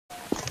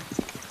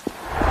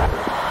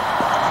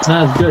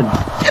That's good.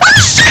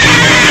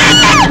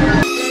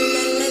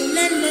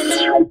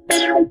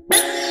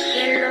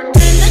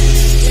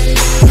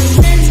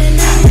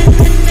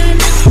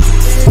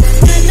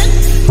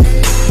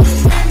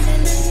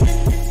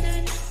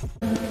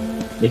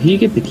 If you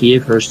get the key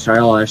first try,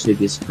 I'll actually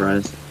be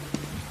surprised.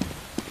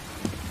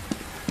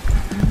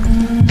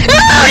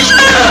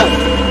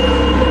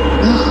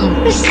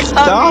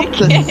 Stop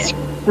the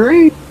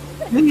scream!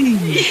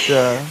 Please.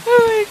 Oh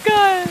my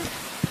god.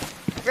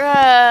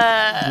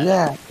 Bruh.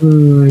 Yeah.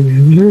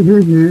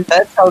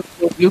 That's how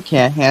you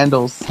can't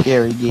handle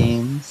scary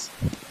games.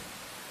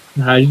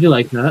 How did you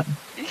like that?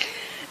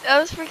 That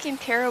was freaking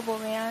terrible,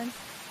 man.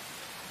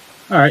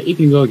 Alright, you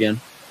can go again.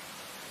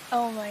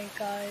 Oh my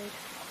god.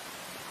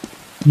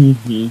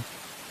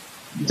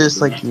 Just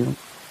like you.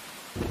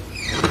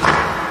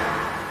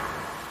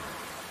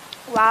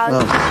 Wow, Oh.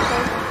 you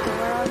closed the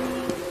door on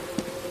me.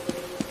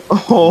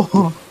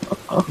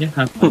 Oh. Yeah,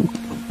 have fun.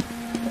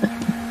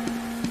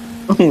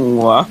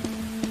 Wow.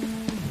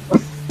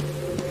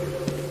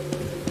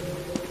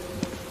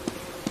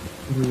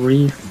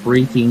 Three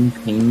freaking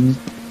things.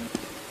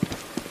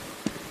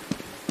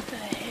 The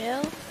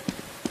hell?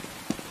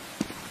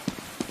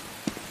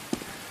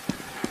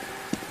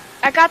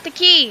 I got the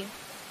key.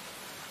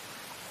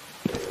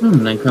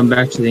 Then come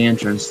back to the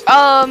entrance.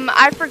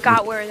 I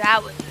forgot where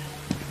that was.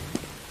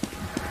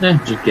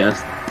 Just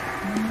guess.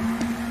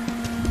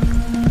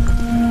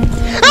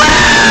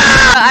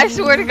 I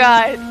swear to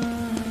God.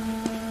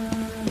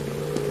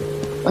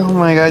 Oh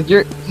my god,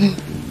 you're...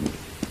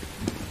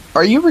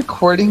 Are you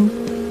recording?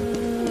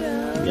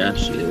 Yeah,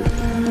 she is.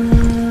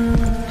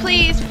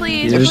 Please,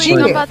 please, You're please,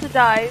 like- I'm about to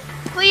die.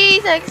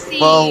 Please, XC.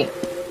 Well,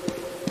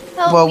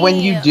 Help me. when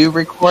you do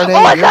record it,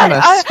 Oh my you're god,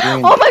 gonna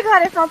scream. oh my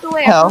god, I found the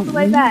way. I found the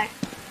way Help. back.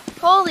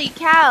 Holy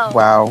cow.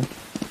 Wow.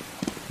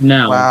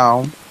 Now,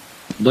 Wow.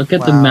 look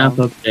at the Wow. map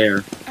up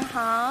there.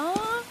 Uh-huh.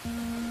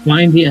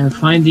 Find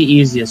the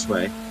easiest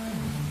way.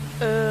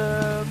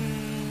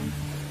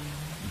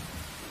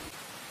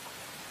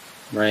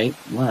 Right,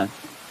 left.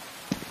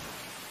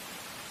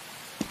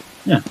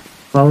 Yeah,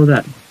 follow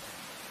that.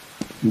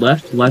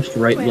 Left, left,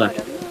 right, Wait, left.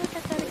 hold on, let me look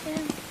at that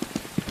again.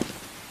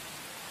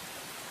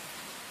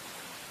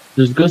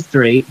 Just go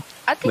straight.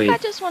 I think Wait. I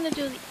just want to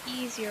do the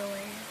easier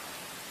way.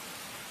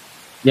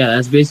 Yeah,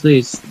 that's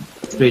basically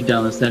straight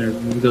down the center.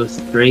 If you go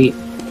straight,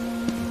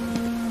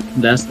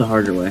 that's the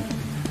harder way.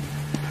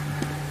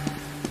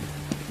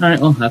 Alright,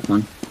 well, have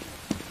fun.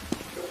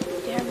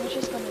 Damn, we're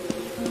just gonna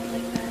leave it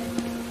like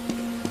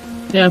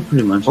that. Yeah,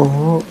 pretty much.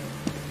 Oh.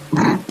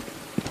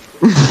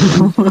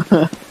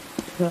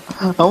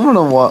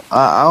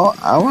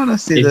 I wanna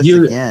see If this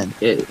you- again.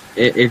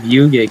 If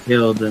you get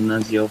killed, then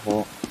that's your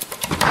fault.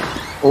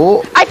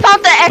 Oh. I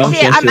found the exit.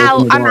 Okay, I'm so out.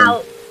 open the I'm door.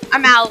 out.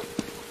 I'm out.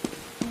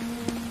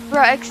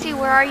 Bro, XC,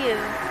 where are you?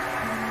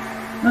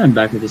 I'm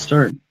back at the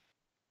start.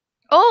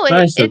 Oh, But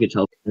I still get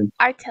teleported.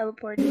 I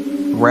teleported.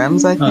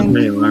 Rems, I Oh, think.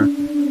 there you are.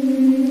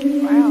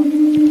 Wow.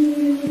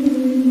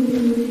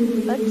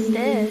 What's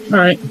this?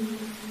 Alright.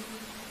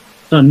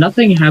 So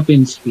nothing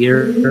happens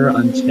here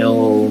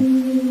until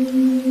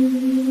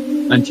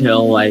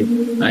I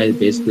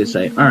basically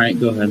say, alright,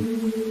 go ahead.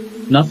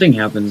 Nothing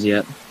happens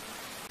yet.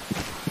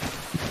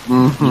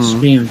 You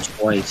screamed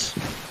twice.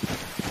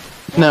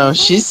 No,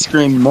 she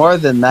screamed more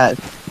than that.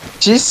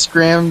 She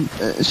screamed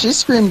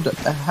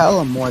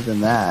hella more than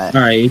that.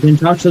 Alright, you can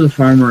talk to the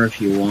farmer if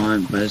you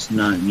want, but it's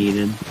not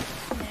needed.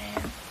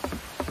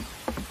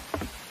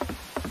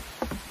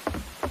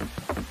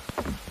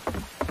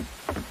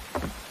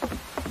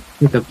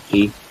 Pick up the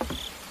key.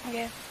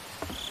 Okay.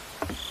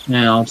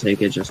 Yeah, I'll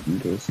take it just in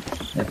case.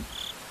 Yeah.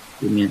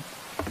 Give me it.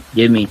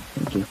 Give me.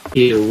 Thank you.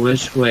 Okay,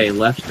 which way?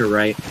 Left or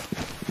right?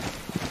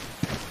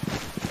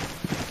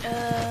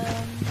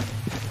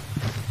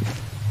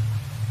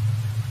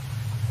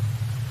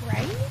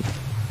 Right?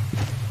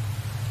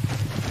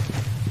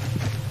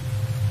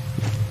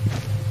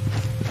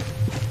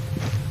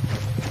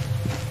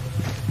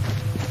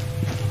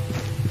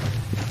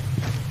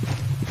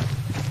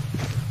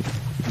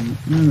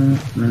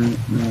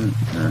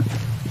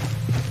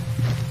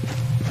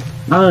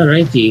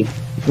 Alrighty.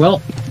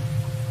 Well,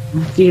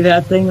 see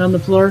that thing on the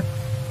floor?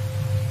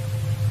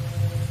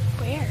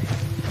 Where?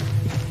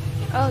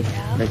 Oh,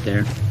 yeah. Right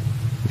there.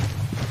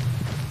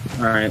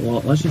 Alright,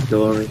 well, let's just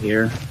go over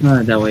here.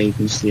 That way you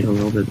can see it a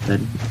little bit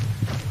better.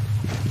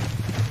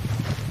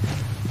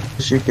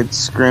 She could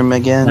scream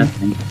again. That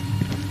thing.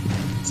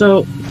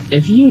 So,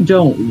 if you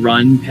don't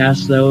run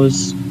past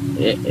those,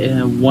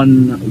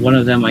 one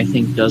of them I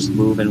think does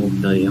move and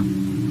will kill you.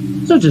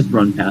 So just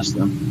run past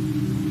them.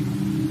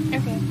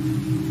 Okay.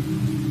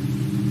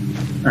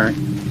 Alright.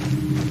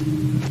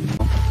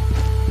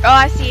 Oh,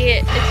 I see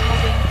it. It's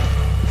moving.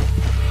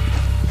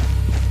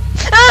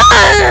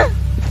 Ah!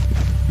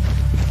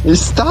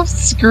 Stop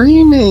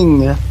screaming!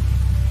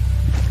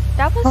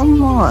 That wasn't Come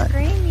even on.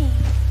 screaming.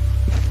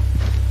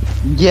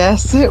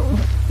 Yes, it...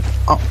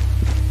 Oh.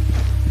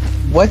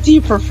 What do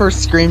you prefer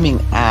screaming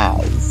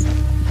as?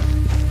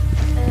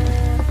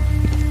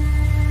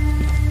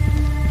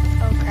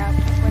 Oh crap,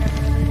 when I'm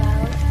really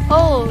loud.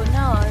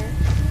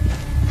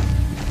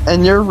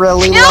 And you're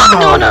really No,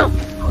 loud. no, no!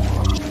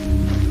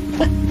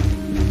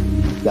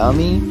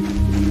 Dummy?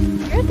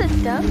 You're the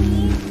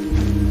dummy.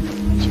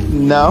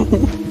 No.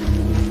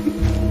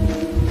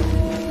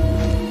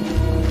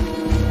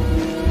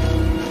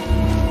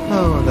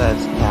 Oh,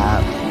 that's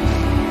Cap.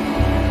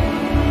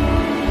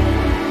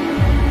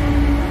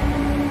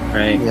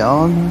 Right. We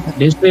all know that.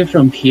 Basically,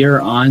 from here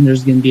on,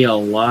 there's gonna be a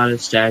lot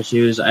of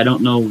statues. I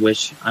don't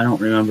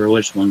remember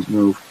which ones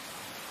move.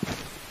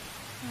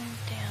 Oh,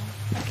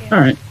 damn. Okay.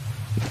 Alright.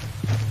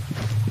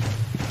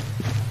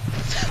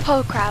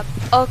 Oh crap.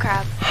 Oh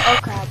crap. Oh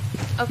crap.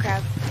 Oh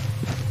crap.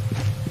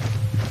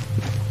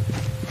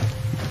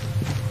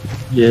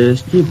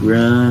 Just keep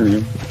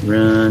running,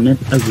 running,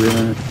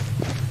 run.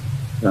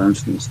 So I'm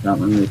just gonna stop.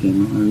 I'm making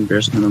an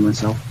embarrassment of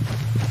myself.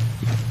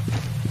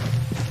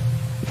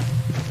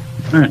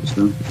 Alright,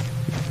 so.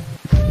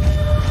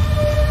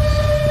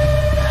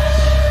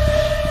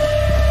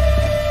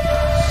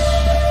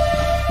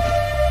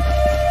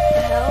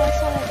 The hell? I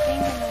saw that thing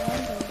in the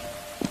window.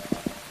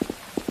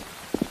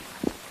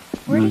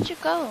 Where did you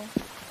go?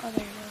 Oh,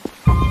 there you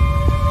go.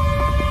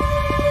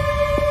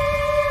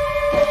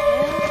 The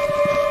hell?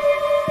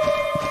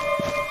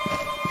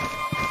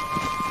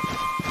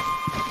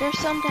 There's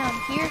some down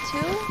here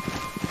too?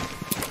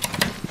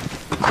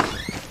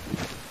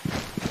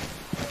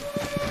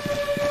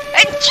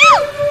 Achoo!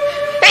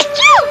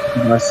 Achoo!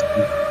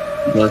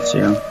 Bless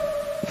you.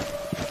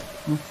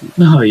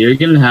 No, you're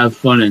gonna have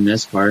fun in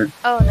this part.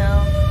 Oh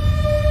no.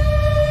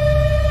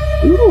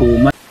 Ooh,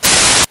 my.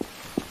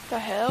 The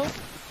hell?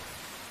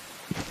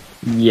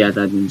 Yeah,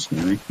 that didn't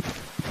scare me.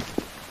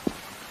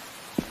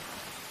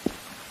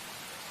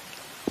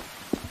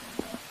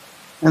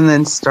 And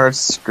then starts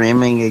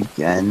screaming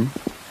again.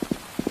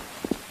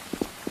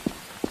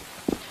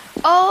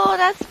 Oh,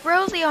 that's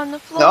Rosie on the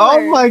floor.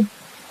 Oh my!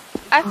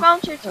 I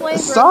found your toy,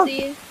 Stop.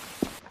 Rosie.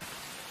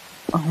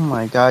 Oh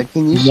my God!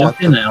 Can you Walk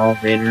shut in the the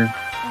elevator.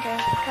 Okay.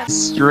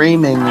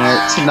 streaming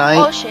it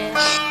tonight? Oh shit.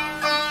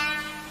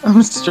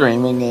 I'm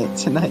streaming it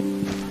tonight.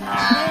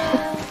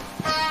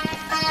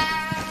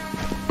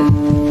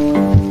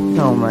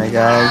 Oh my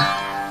God!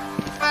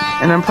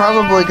 And I'm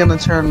probably gonna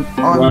turn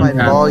on One my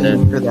half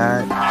volume dead. for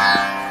that,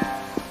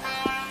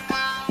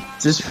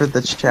 just for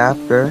the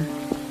chapter.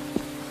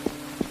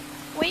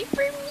 Wait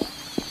for me.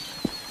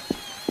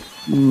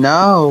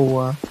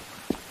 No,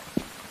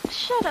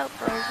 Shut up,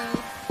 Rosie.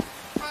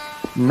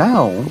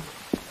 no.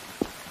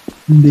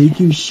 Make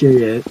you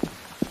share it.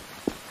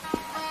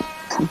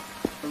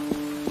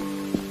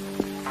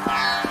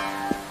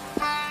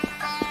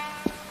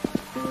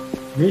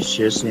 There's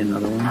seriously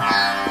another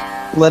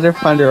one. Let her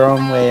find her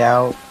own way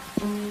out.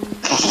 The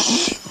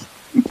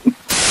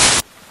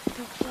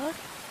fuck?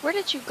 Where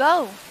did you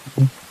go?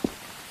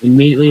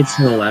 Immediately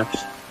to the left.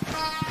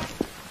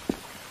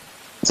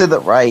 To the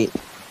right.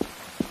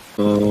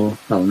 Oh,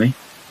 follow me.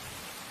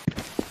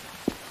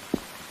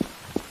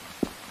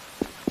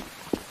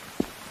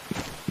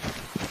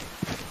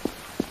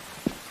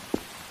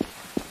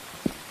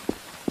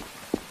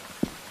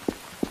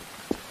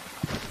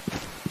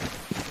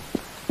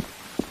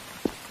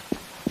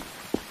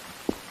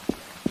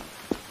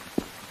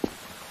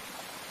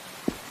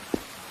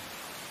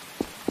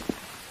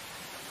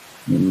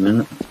 Wait a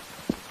minute.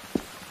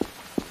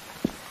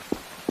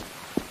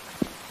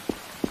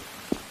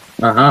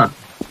 Aha.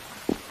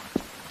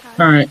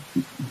 Alright.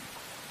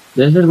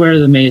 This is where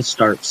the maze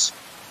starts.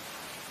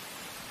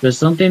 There's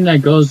something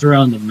that goes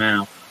around the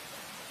map,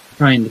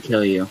 trying to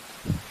kill you.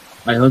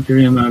 I hope you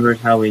remembered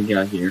how we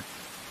got here.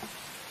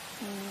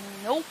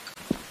 Nope.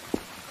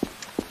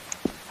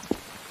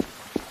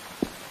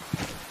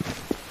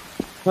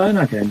 Probably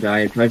not gonna die,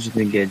 you're probably just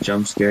gonna get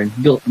jump scared.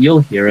 You'll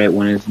hear it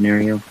when it's near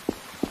you.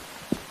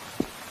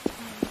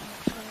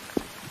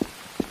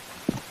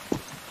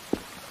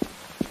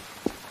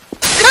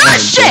 Ah,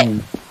 shit!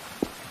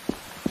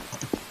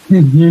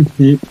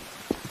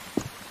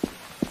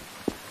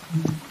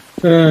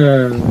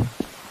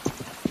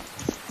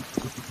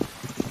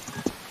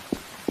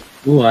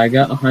 Ooh, I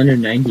got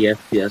 190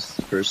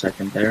 FPS for a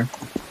second there.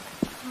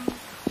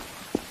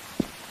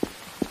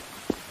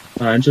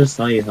 I just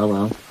saw you,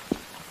 hello.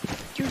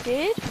 You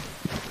did?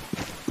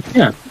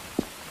 Yeah.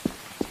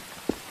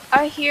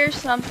 I hear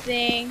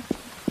something.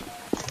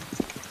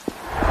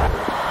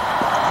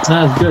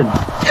 That's good.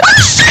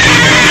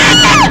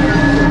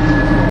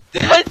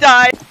 I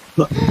died.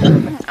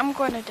 I'm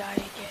gonna die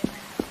again.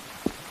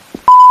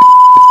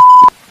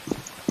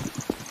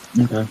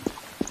 Okay.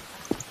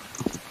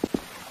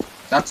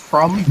 That's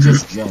probably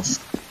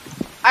just.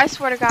 I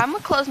swear to God, I'm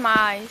gonna close my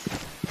eyes.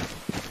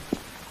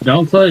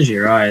 Don't close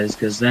your eyes,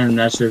 because then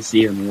that's just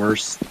even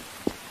worse.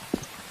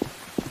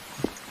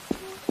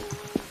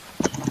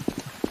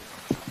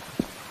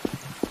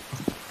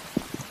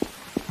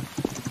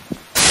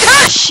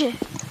 Ah, shit!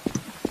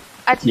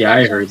 Yeah,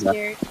 I got heard that.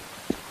 scared.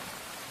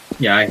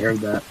 Yeah, I heard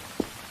that.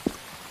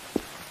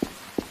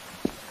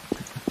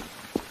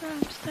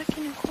 I'm stuck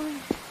in a corner.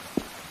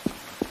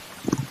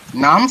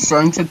 Now I'm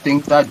starting to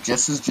think that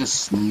Jess is just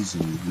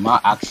sneezing,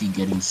 not actually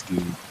getting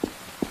scared.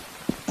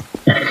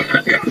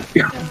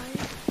 God.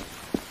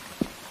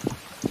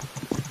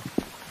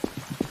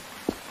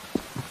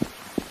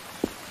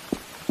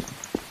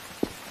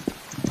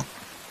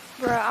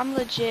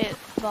 legit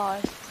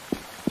lost.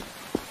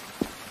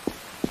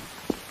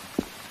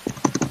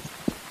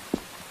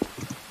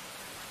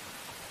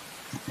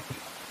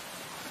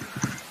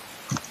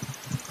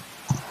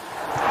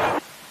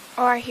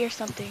 Or I hear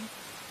something.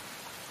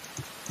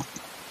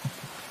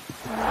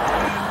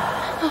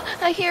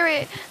 I hear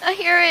it! I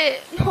hear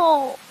it!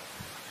 No!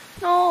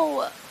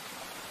 No!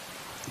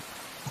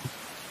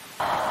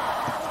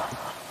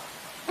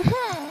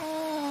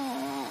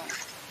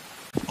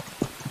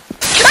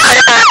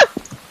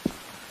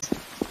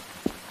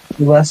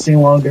 You're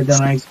lasting longer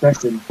than I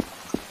expected.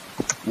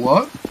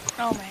 What?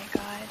 Oh my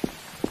god.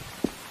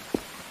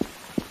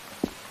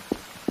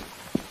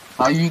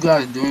 How you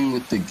guys doing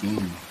with the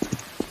game?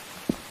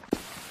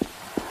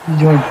 I'm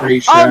doing pretty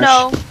trash. Oh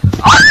no!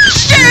 Oh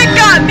shit! It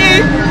got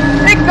me!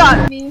 It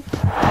got me!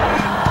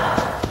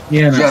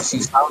 Yeah, no. Jess,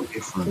 you sound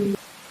different.